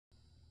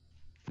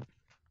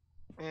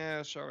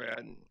Yeah, sorry.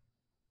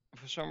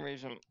 For some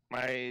reason,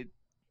 my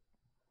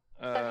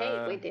But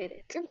hey, we did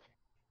it.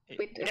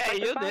 With the yeah, you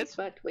did. sacrifice,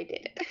 but we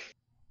did it.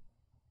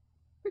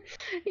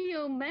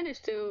 You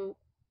managed to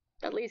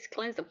at least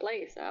cleanse the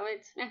place, so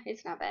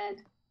it's not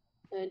bad.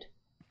 Good.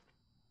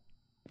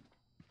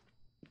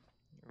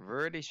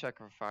 Worthy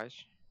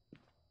sacrifice.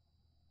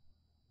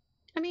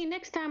 I mean,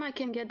 next time I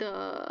can get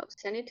the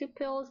sanity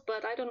pills,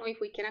 but I don't know if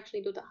we can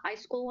actually do the high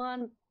school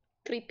one.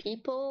 3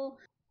 people,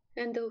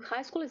 and the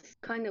high school is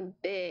kind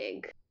of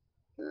big.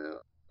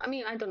 I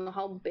mean, I don't know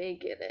how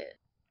big it is.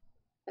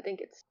 I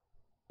think it's.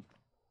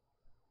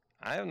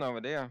 I have no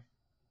idea.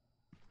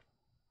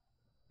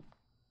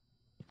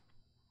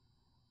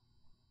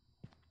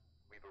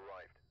 We've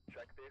arrived.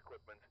 Check the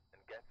equipment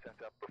and get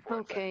set up before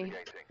Okay.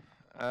 investigating.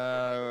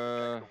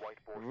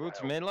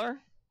 Ruth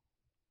Miller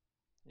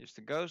is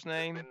the ghost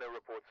name. There's been no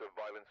reports of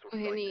violence or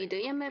We need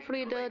the sightings, EMF so please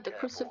reader, remain the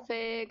careful.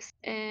 crucifix,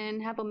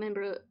 and have a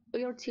member of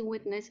your team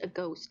witness a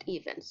ghost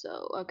even.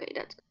 So, okay,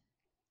 that's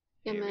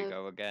Here we EMF,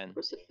 go again.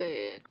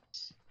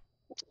 crucifix.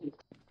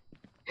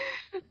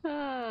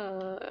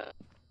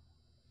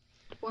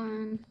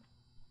 One.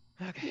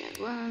 Okay. And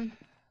one.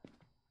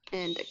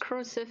 And the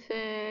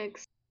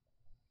crucifix.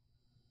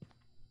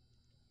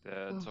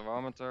 The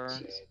thermometer.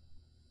 Jeez.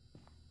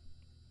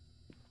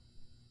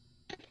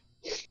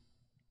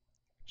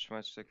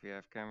 Smudge stick we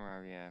have,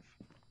 camera we have.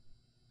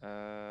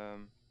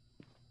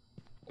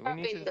 Do we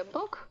need In the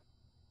book?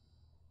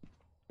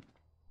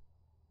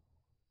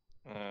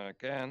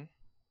 Can.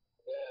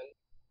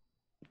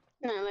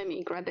 No, let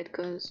me grab it,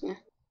 cause yeah.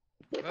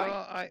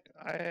 Well,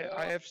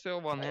 I have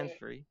still one hand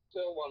free.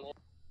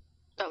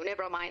 Oh,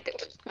 never mind.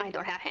 I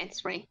don't have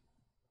hands free.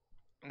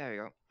 There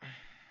you go.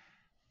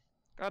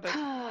 Got it.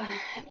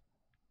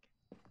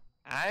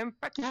 I'm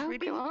back,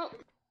 sweetie. Okay, well,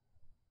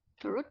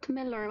 Ruth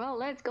Miller. Well,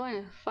 let's go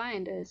and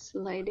find this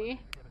lady.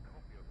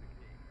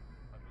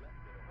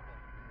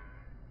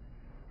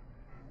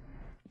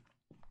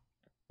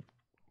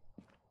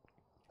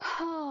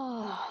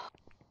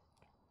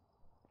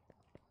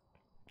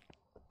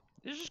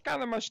 This is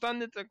kind of my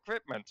standard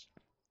equipment.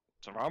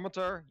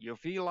 Thermometer,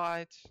 UV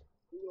light.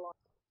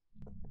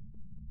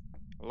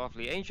 A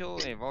lovely angel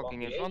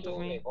walking in front of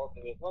me.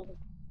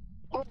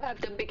 I have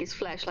the biggest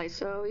flashlight,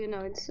 so you know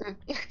it's.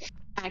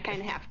 I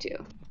kind of have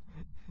to.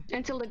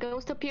 Until the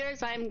ghost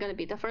appears, I'm gonna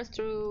be the first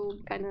to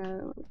kind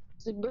of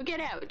book it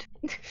out.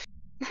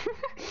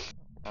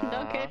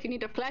 Don't care if you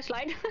need a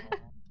flashlight.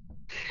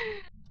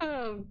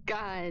 Oh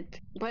God!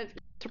 But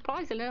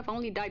surprisingly enough, I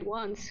only died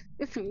once.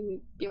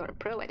 You're a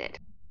pro at it.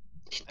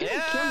 She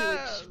didn't kill me,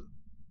 which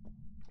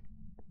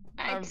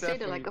I'd say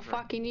that like a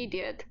fucking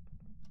idiot.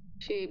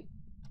 She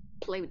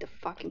played with the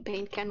fucking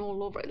paint can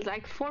all over.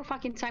 Like 4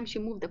 fucking times she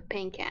moved the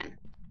paint can.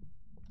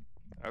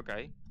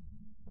 Okay.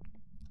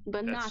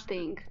 But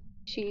nothing.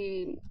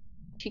 She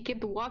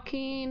kept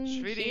walking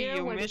Sweetie, here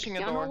you're where missing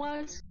the a piano door.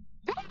 was.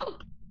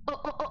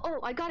 Oh,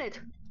 I got it.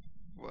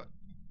 What?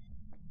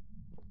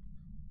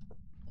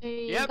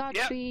 Got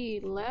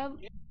 3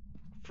 left.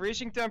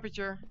 Freezing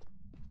temperature.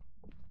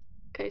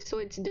 Okay, so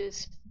it's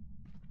this.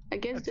 I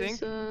guess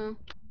this.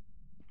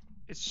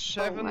 It's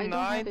 7, I 9.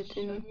 don't have it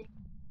in.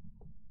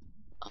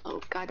 Oh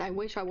God, I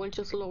wish I would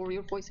just lower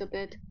your voice a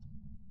bit.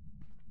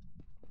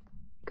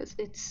 Cause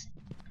it's.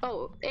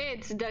 Oh,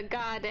 it's the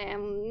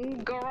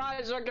goddamn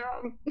garage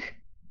again.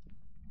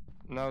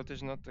 No, it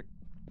is not the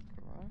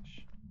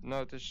garage.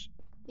 No, it is.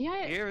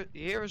 Yeah.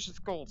 Here is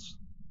it cold.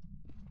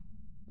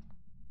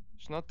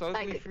 It's not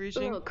totally like,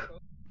 freezing. Look.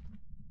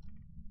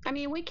 I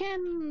mean, we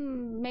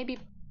can maybe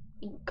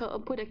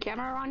put a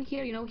camera on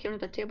here, you know, here on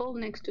the table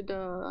next to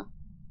the,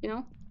 you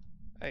know.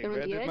 Hey,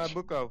 where did my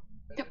book go?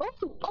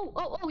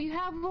 Oh, you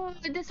have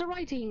this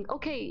writing.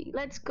 Okay,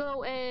 let's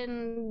go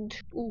and...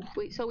 Ooh,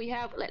 wait, so we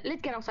have...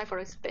 Let's get outside for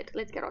a bit.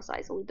 Let's get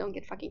outside so we don't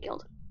get fucking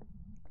killed.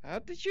 How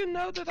did you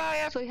know that I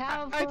have... So we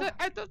have...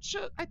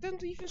 I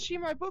don't even see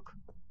my book.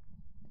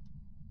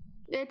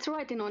 It's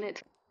writing on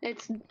it.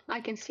 I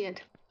can see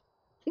it.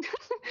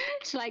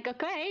 It's like,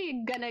 okay,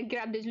 gonna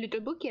grab this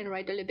little book and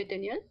write a little bit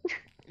in it.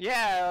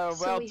 Yeah, well,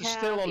 so it's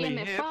still on the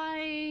hip.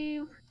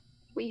 EMF5.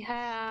 We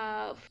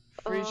have...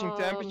 Freezing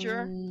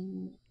temperature.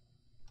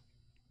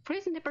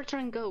 Freezing temperature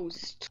and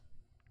ghost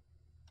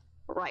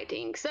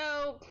writing.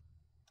 So...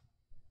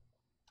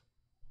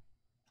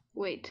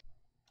 Wait.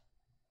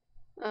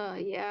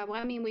 Yeah,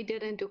 well, I mean, we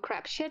didn't do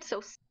crap shit,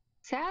 so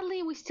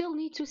sadly, we still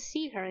need to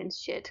see her and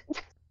shit.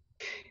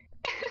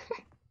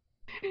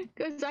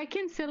 Because I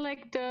can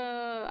select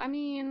I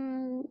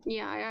mean,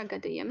 yeah, I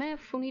got the EMF,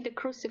 we need the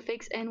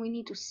crucifix, and we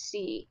need to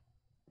see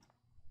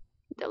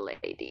the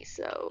lady,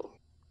 so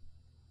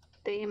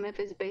the EMF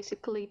is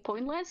basically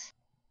pointless.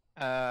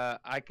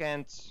 I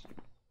can't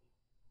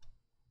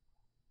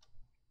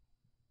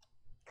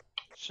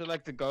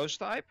select the ghost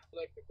type.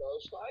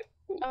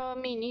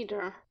 Me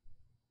neither.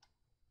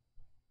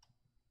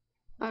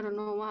 I don't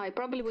know why.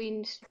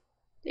 Probably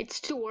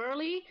it's too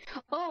early.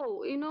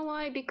 Oh, you know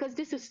why? Because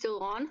this is still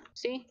on.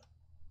 See?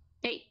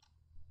 Hey.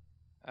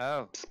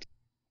 Oh.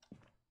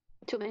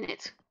 2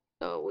 minutes.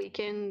 So we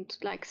can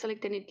like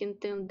select anything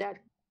until that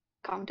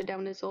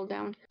countdown is all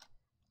down.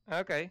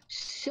 Okay.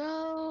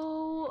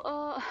 So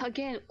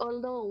again,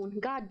 alone.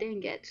 God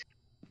dang it.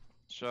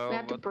 So We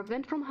have to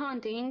prevent from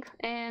hunting,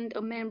 and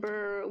a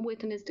member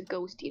witnessed the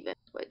ghost event,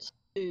 which.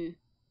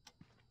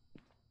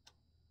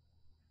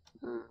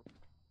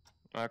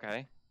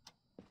 Okay.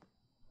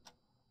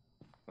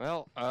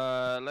 Well,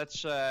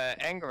 let's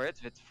anger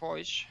it with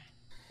voice.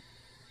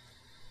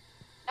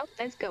 Oh,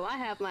 let's go. I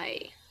have my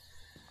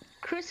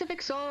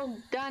crucifix all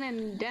done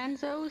and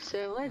danzo,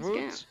 so let's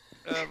Root,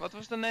 go. what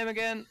was the name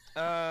again?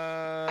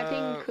 I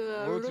think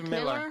Root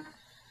Miller.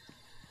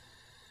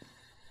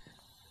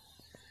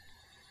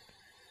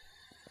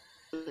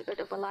 A little bit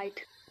of a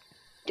light.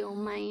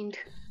 Don't mind.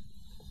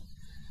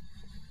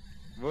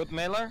 Root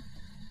Miller?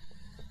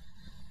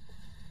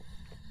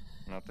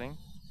 Nothing.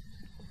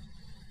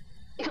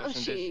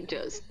 She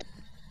just.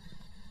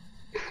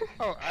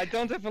 Oh, I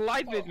don't have a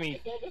light with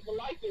me.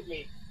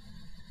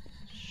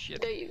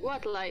 Shit.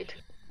 What light?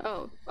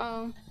 Oh,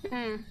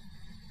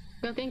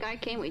 Don't think I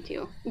came with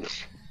you.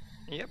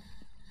 Yep.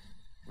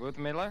 Root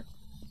Miller?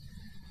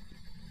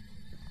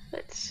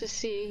 Let's just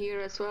see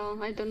here as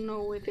well. I don't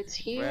know if it's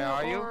here Where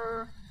are or... you?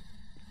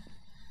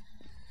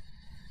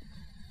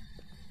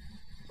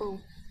 Oh.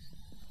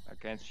 I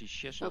can't see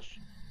shizzles.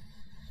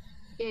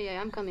 Oh.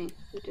 Yeah, I'm coming.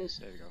 Just...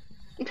 There you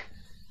go.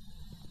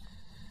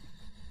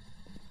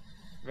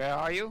 Where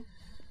are you?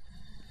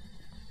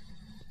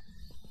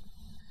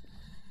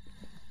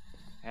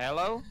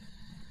 Hello?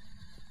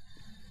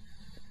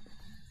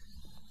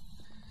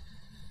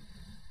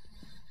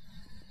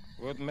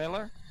 Root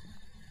Miller?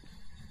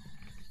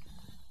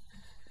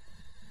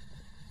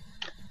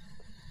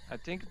 I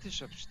think it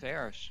is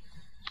upstairs.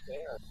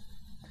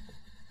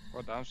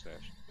 Or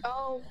downstairs.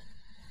 Oh.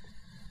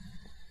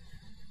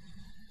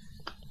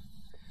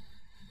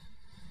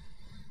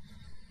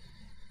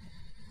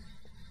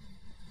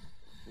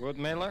 Root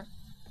Miller?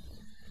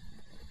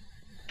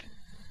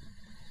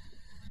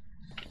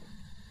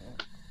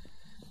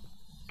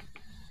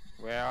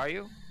 Where are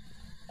you?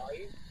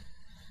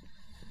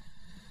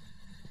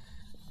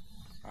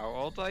 How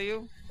old are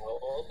you?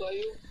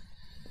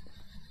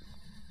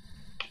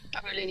 I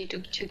really need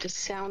to check the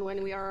sound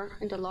when we are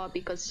in the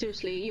lobby, because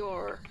seriously,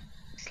 you're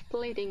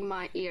splitting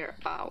my ear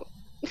out.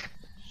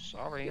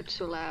 Sorry. You're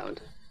too loud.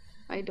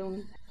 I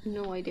don't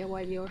no idea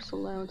why you're so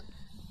loud.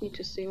 Need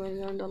to see when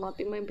you're in the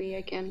lobby. Maybe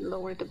I can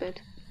lower it a bit.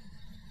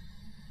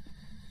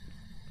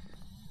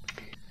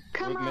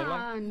 Come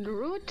on,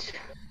 Root.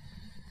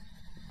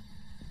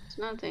 It's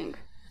nothing.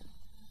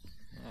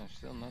 Oh,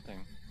 still nothing.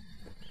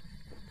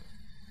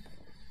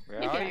 Where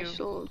Maybe are I you?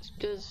 should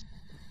just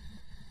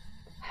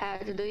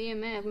have the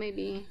EMF.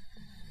 Maybe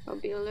I'll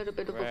be a little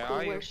bit of a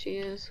clue where she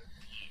is.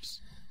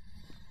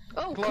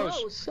 Oh,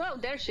 close. Oh,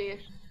 there she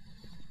is.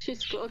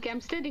 She's close. Okay,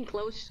 I'm sitting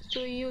close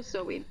to you,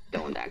 so we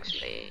don't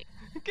actually.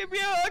 Give me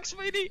a hug,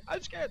 sweetie.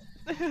 I'm scared.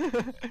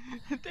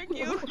 Thank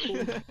you.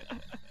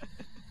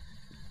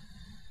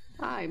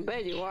 I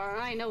bet you are.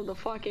 I know the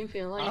fucking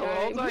feeling.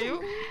 How old are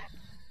you?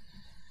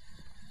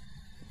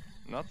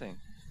 Nothing.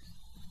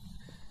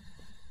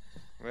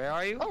 Where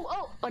are you?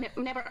 Oh,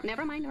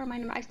 never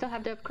mind. I still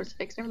have the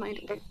crucifix. Never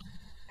mind.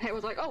 I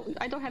was like, oh,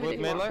 I don't have it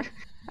anymore. Miller?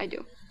 I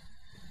do.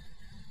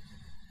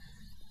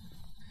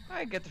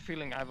 I get the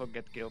feeling I will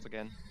get killed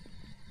again.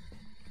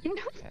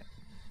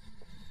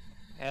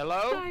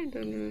 Hello? I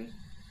don't know.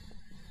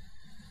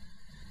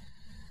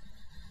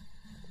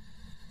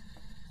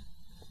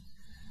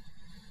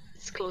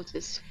 Let's close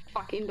this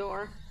fucking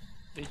door.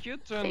 Did you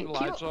turn the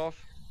lights off?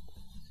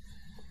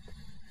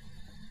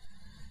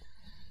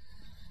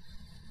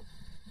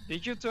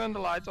 Did you turn the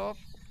light off?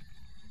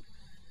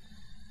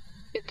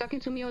 You're talking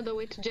to me, although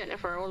it's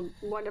Jennifer or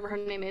whatever her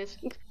name is.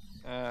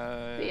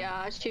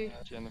 Yeah,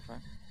 Jennifer.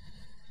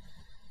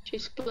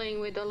 She's playing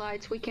with the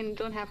lights. We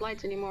don't have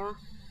lights anymore.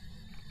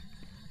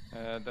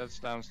 That's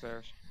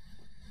downstairs.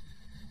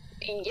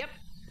 Yep.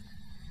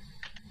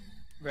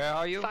 Where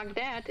are you? Fuck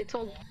that. It's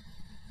all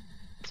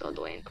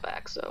the way in the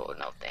back, so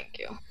no thank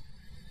you.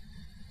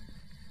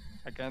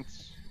 I can't...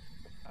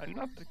 I'm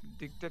not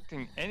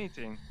detecting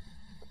anything.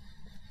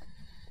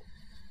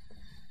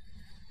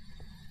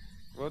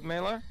 Root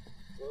Miller?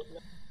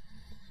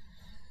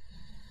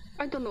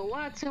 I don't know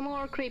what's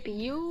more creepy,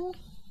 you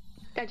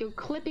that you're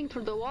clipping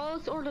through the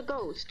walls, or the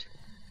ghost?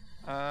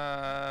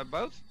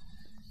 Both?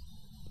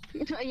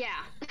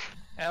 Yeah.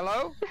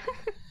 Hello?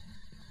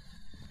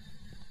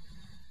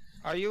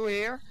 Are you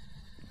here?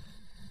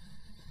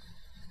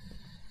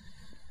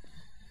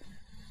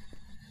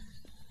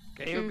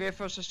 Can you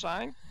give us a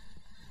sign?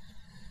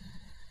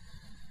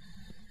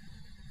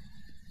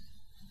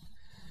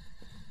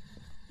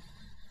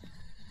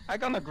 I'm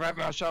gonna grab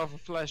myself a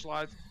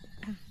flashlight.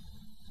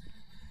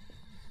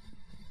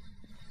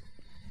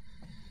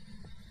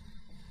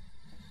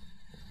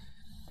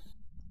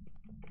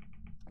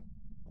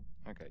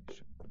 Okay.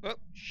 Oh,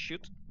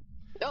 shoot.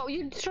 Oh,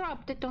 you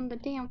dropped it on the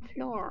damn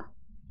floor.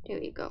 There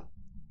you go.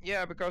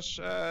 Yeah, because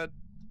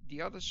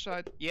the other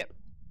side. Yep.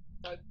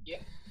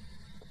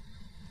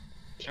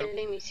 Okay,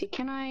 let me see.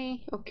 Can I?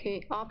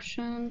 Okay,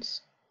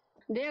 options.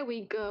 There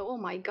we go. Oh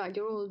my god,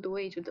 you're all the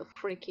way to the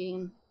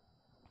freaking.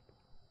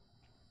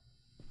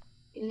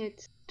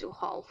 Let's do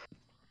half.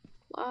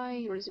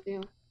 I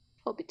resume.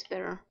 Hope it's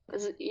better.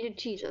 Cause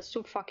Jesus,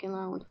 too fucking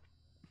loud.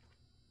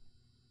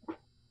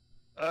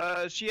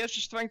 She has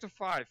a strength of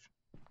 5.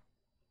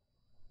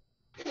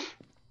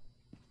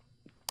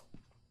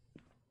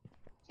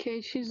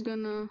 Okay, she's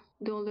gonna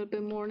do a little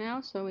bit more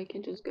now, so we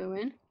can just go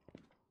in.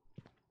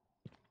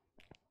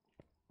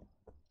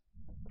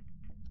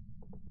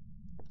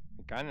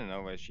 I kinda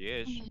know where she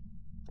is.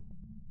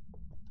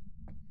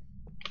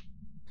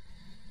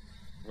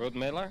 Rod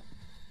Miller?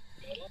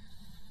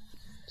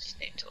 Just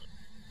need to,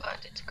 but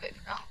it's okay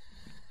for now.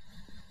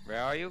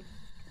 Where are you?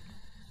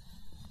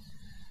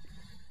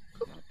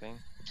 Nothing.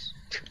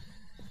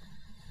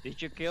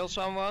 Did you kill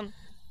someone?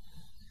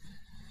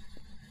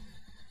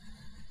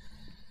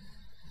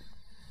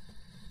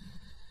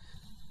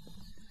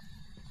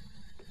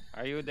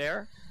 Are you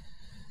there?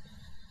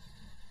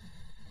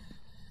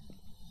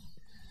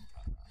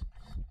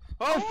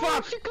 Oh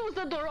fuck! She closed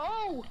the door!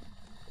 Oh!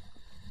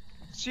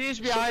 She is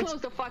behind! She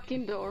closed the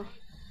fucking door.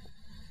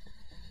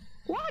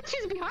 What?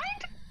 She's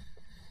behind?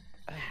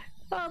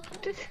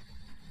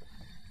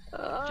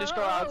 Just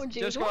go out.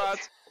 Geez, Just go what?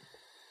 out.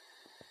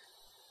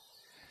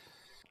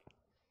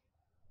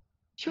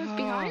 She was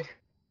behind?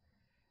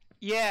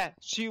 Yeah,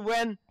 she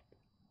ran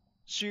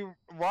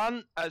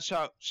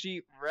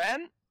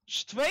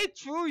straight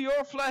through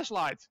your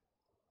flashlight.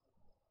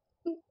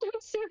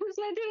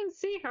 Seriously, I didn't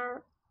see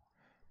her.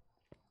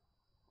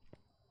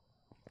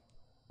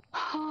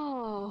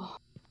 Oh.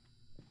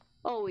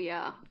 Oh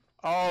yeah.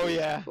 Oh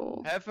yeah.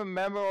 Beautiful. Have a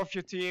member of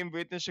your team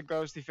witness a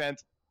ghost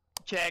event.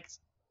 Checked.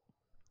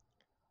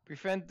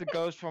 Prevent the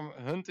ghost from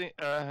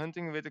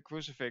hunting with a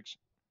crucifix.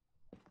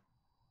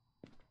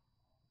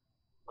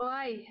 Well,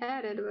 I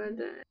had it, but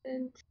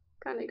it's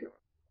kind of ignored.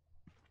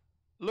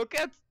 Look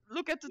at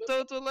the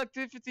total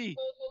activity.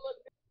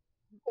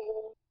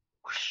 Oh,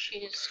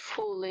 she's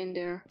full in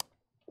there.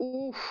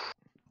 Oof.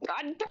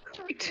 God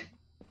damn it.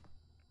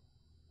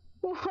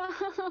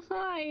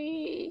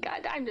 Why?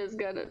 God, I'm just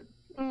gonna.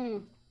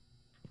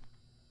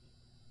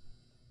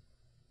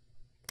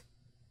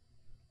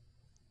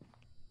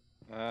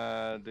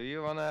 Do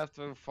you wanna have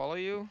to follow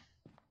you?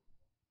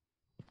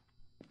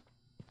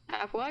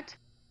 Have what?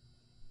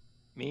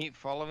 Me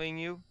following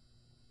you?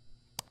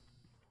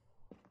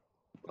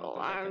 Well,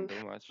 I can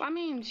do much. I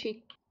mean,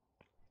 she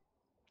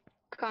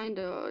kind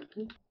of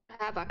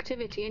have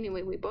activity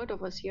anyway with both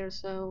of us here,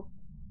 so.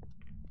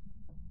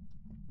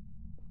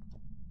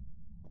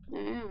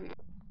 Yeah.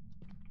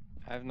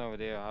 I have no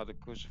idea how the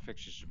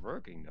crucifix is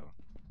working though.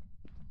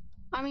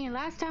 I mean,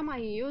 last time I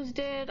used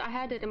it, I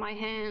had it in my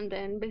hand,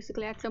 and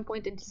basically at some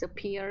point it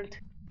disappeared.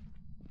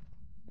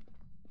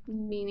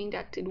 Meaning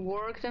that it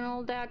worked and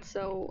all that,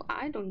 so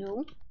I don't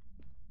know.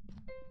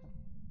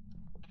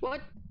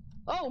 What?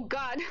 Oh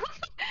god!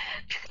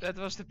 That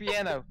was the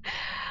piano.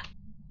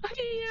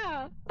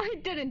 Yeah, I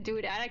didn't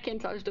do that. I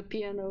can't touch the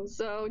piano.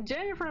 So,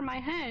 Jennifer, my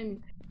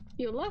hand,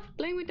 you love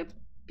playing with the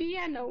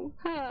piano,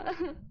 huh?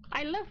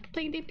 I love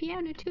playing the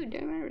piano too,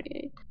 don't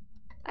worry.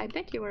 I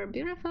bet you were a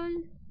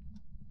beautiful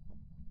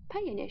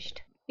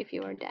pianist. If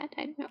you were that,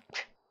 I don't know.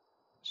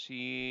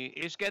 She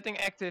is getting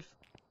active.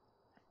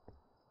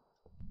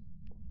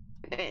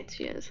 Bet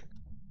she is.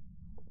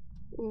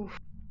 Oof.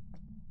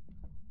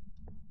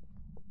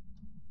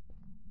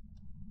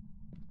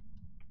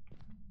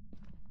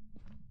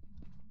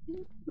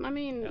 I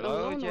mean,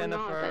 Hello, alone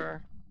Jennifer.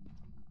 or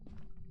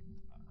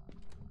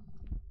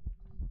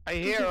not, I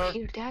hear her. Did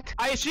you hear that?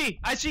 I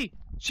see.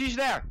 She's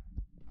there.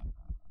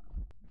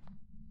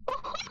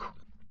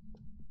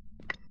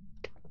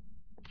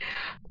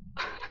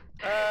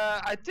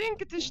 I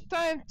think it is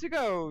time to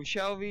go.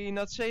 Shall we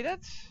not say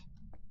that?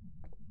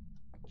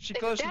 She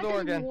closed the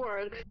door again.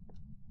 Work.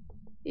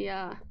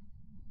 Yeah.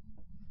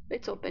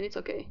 It's open, it's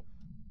okay.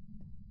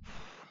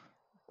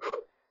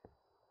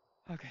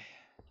 Okay.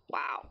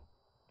 Wow.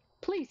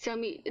 Please tell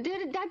me, that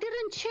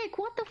didn't check,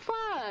 what the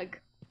fuck?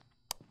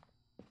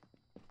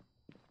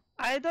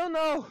 I don't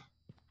know.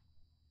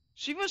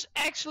 She was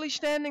actually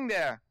standing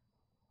there.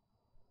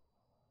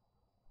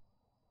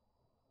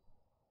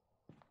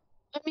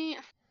 I mean...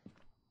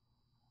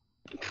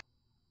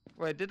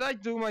 Wait, did I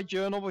do my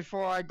journal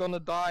before I gonna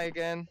die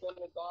again?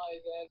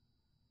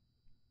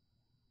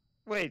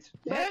 Wait,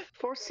 but yeah?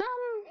 for some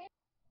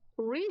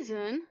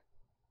reason...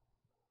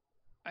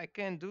 I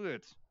can't do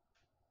it.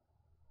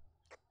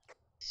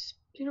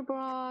 Speeder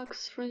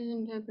box,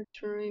 freezing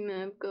temperature,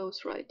 in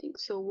ghost writing.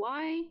 So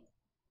why?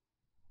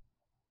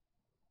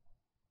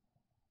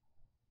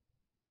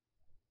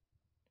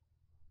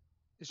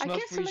 It's I not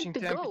can't freezing select the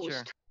temperature.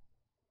 ghost.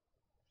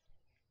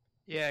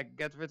 Yeah,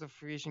 get rid of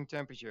freezing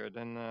temperature,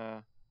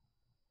 then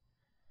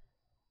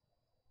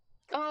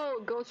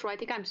Oh, ghost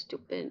writing, I'm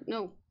stupid.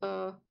 No,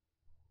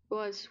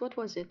 what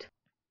was it?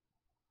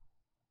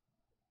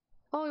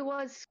 Oh, it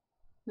was...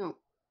 No.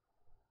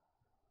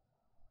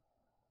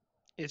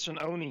 it's an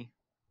Oni.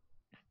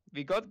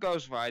 we got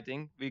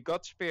ghostwriting, we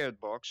got spirit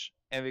box,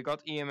 and we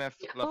got EMF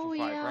level 5,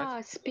 yeah,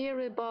 right?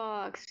 spirit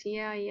box.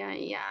 Yeah.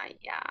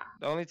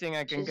 The only thing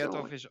I can She's get the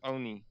off one. is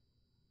Oni.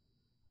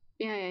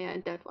 Yeah,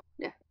 that one.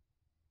 Yeah.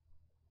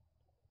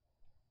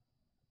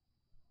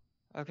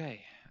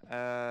 Okay.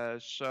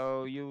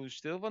 So you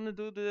still want to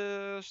do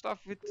the stuff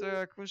with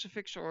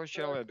crucifix, or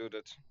shall I do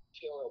that?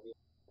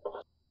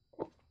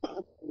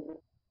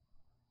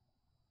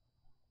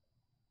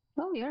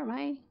 Oh, you're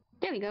right.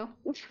 There we go.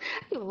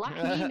 You're lucky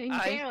in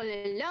there all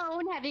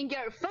alone having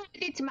your fun.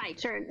 It's my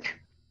turn.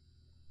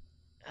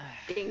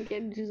 Think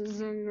it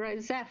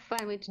just have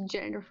fun with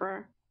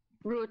Jennifer.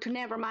 Root,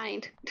 never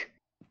mind.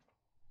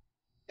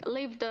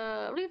 Leave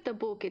the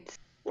book. It's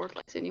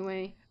worthless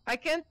anyway. I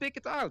can't pick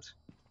it out.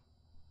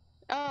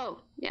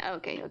 Oh, yeah.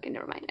 Okay.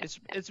 Never mind.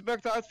 It's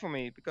bugged out for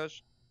me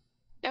because.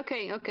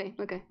 Okay.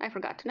 I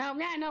forgot.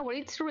 No,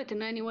 it's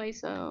written anyway,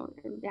 so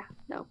yeah,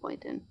 no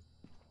point in.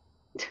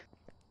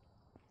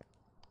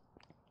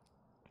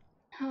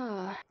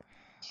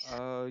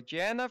 Oh,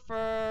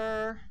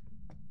 Jennifer,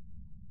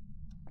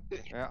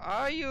 where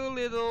are you,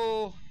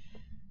 little?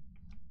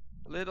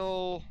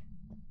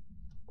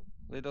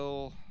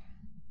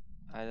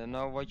 I don't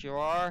know what you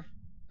are,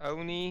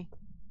 Oni.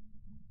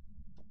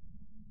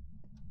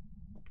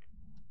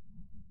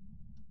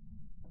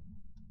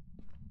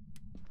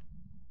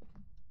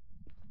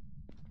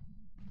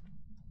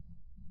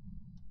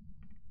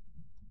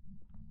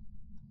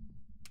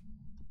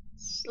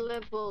 It's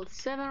level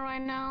 7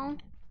 right now.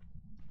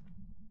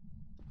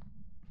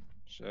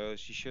 So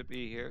she should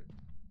be here.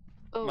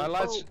 Oh, My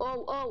lights.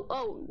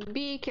 Oh,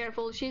 be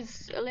careful.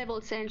 She's level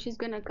 10. She's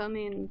gonna come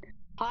in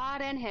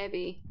hot and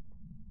heavy.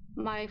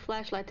 My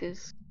flashlight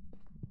is.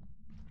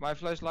 My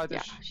flashlight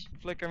is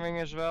flickering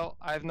as well.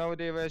 I have no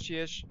idea where she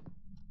is.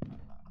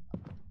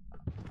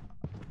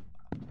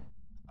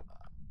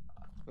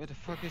 Where the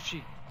fuck is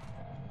she?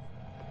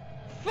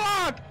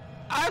 Fuck!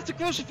 I have the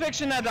crucifix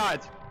and I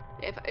died.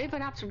 If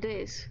even after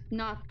this,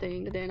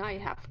 nothing, then I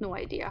have no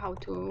idea how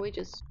to. We're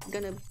just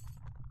gonna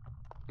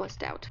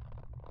bust out.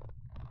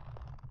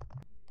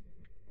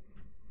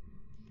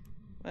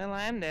 Well,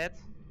 I'm dead.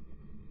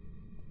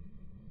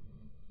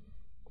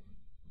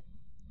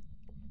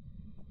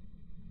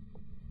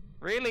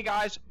 Really,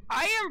 guys,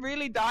 I am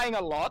really dying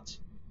a lot.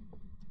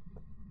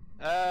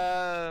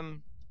 Oh,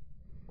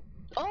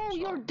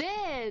 you're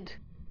dead.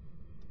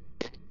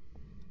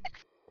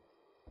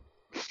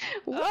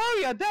 Oh,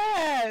 you're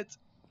dead.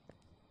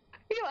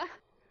 You are.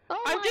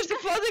 Oh I'm just a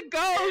floating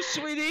ghost,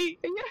 sweetie.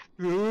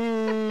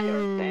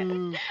 You're dead.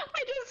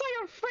 I just saw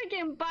your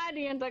freaking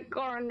body in the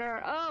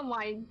corner. Oh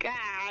my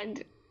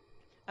god.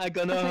 I'm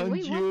gonna hunt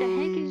wait, you. What the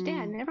heck is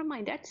that? Never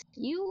mind, that's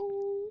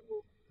you.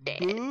 Dead.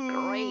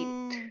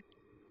 Great.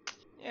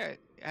 Yeah,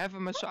 have a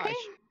massage. Okay.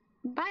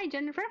 Bye,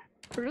 Jennifer.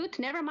 Root,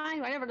 never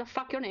mind, whatever the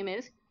fuck your name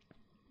is.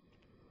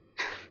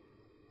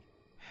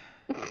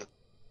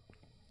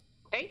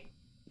 Okay.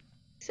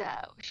 So,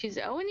 she's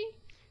Oni.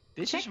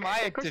 This is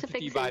my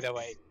activity, by the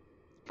way.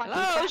 Hello,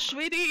 crap.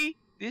 sweetie.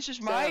 This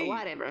is my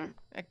whatever.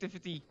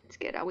 activity. Let's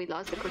get out. We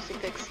lost the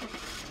crucifix.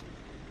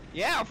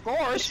 Yeah, of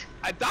course.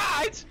 I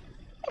died.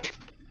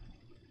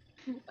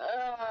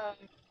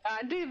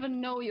 I didn't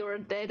even know you were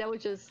dead. I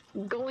was just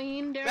going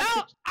in there.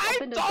 Well,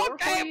 I'm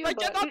talking,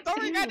 but you're not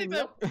doing anything.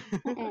 Nope.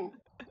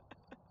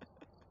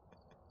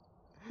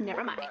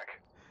 Never mind.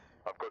 Back.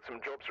 I've got some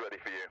jobs ready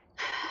for you.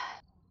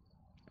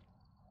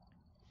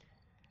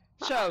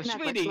 So,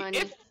 sweetie,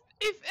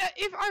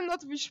 if I'm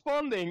not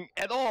responding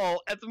at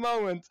all at the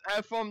moment,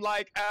 from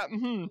like,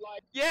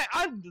 yeah,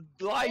 I'm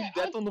lying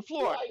dead on the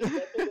floor.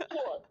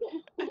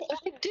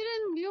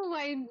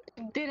 I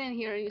didn't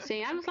hear you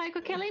say. I was like,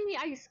 okay,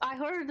 I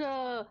heard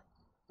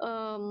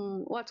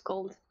what's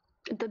called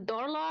the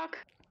door lock.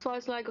 So I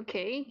was like,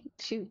 okay,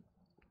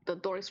 the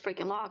door is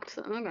freaking locked.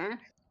 So, okay.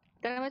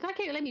 Then I was like,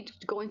 okay, let me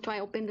just go and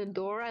try open the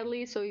door at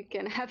least so you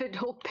can have it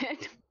open.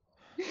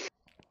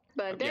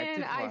 But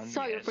then I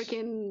saw your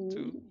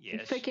freaking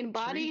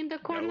body in the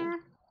corner. No.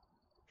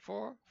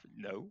 4,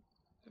 no,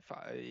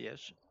 5,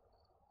 yes.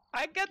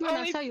 I get When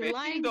only I saw you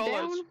lying $15.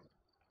 down.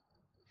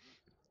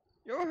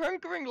 You're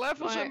hunkering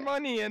levels and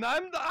money, and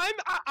I'm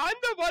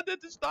the one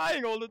that is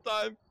dying all the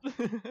time.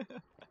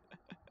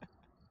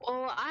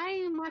 Well,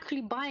 I'm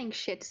actually buying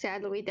shit,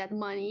 sadly, with that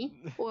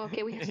money. Well,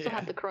 okay, we still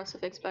have the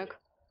crucifix back.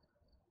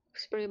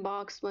 Spray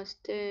box,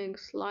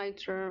 mustache,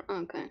 lighter.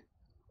 Okay.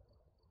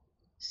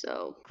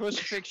 So.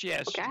 Crucifix,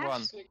 yes, okay,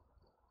 one.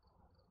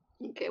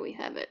 Okay, we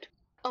have it.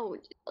 Oh,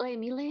 let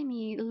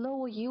me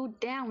lower you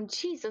down.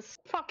 Jesus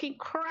fucking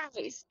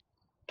Christ!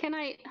 Can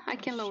I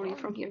can lower you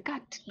from here.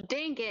 God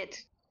dang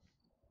it!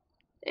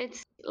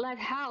 It's like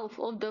half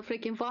of the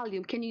freaking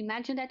volume. Can you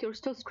imagine that? You're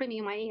still screaming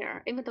in my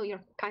ear, even though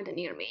you're kind of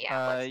near me.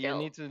 Yeah, but still. You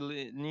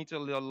need to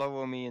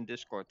lower me in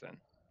Discord then.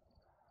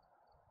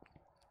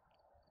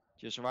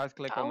 Just right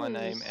click on my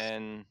name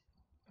and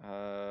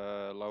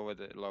lower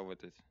it.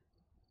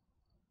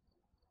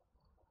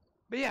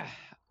 But yeah,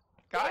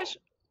 guys,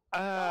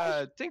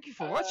 thank you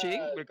for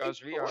watching,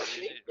 because we are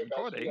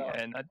recording,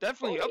 and I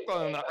definitely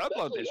gonna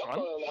upload this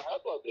one.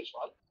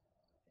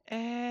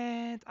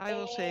 And I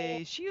will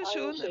say, see you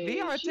soon. We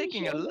are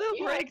taking a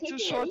little break to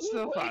sort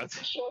stuff out.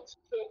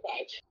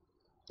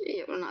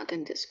 You're not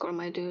in Discord,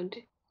 my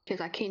dude.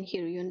 Because I can't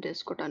hear you in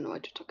Discord. I know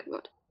what you're talking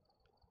about.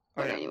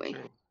 But anyway.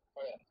 True.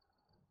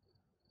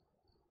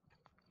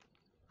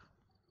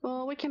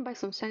 Well, we can buy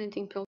some sanity pills.